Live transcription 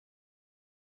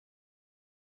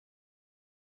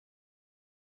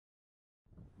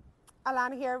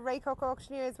Alana here, Raycock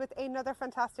Auctioneers, with another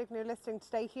fantastic new listing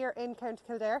today here in County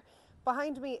Kildare.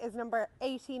 Behind me is number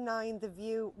 89, The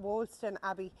View, Wolstans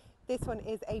Abbey. This one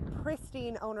is a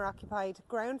pristine owner-occupied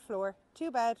ground floor,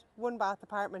 2-bed, 1-bath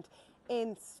apartment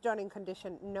in stunning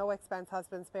condition. No expense has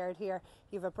been spared here.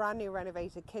 You have a brand new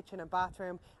renovated kitchen and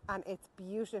bathroom, and it's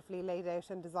beautifully laid out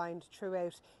and designed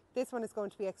throughout. This one is going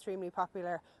to be extremely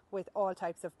popular with all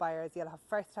types of buyers. You'll have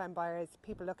first-time buyers,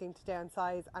 people looking to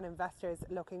downsize, and investors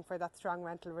looking for that strong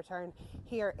rental return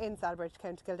here in Celbridge,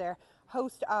 County Kildare.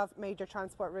 Host of major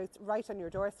transport routes right on your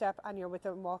doorstep, and you're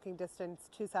within walking distance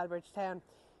to Celbridge town.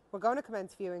 We're going to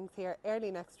commence viewings here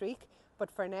early next week, but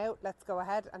for now, let's go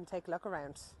ahead and take a look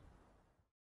around.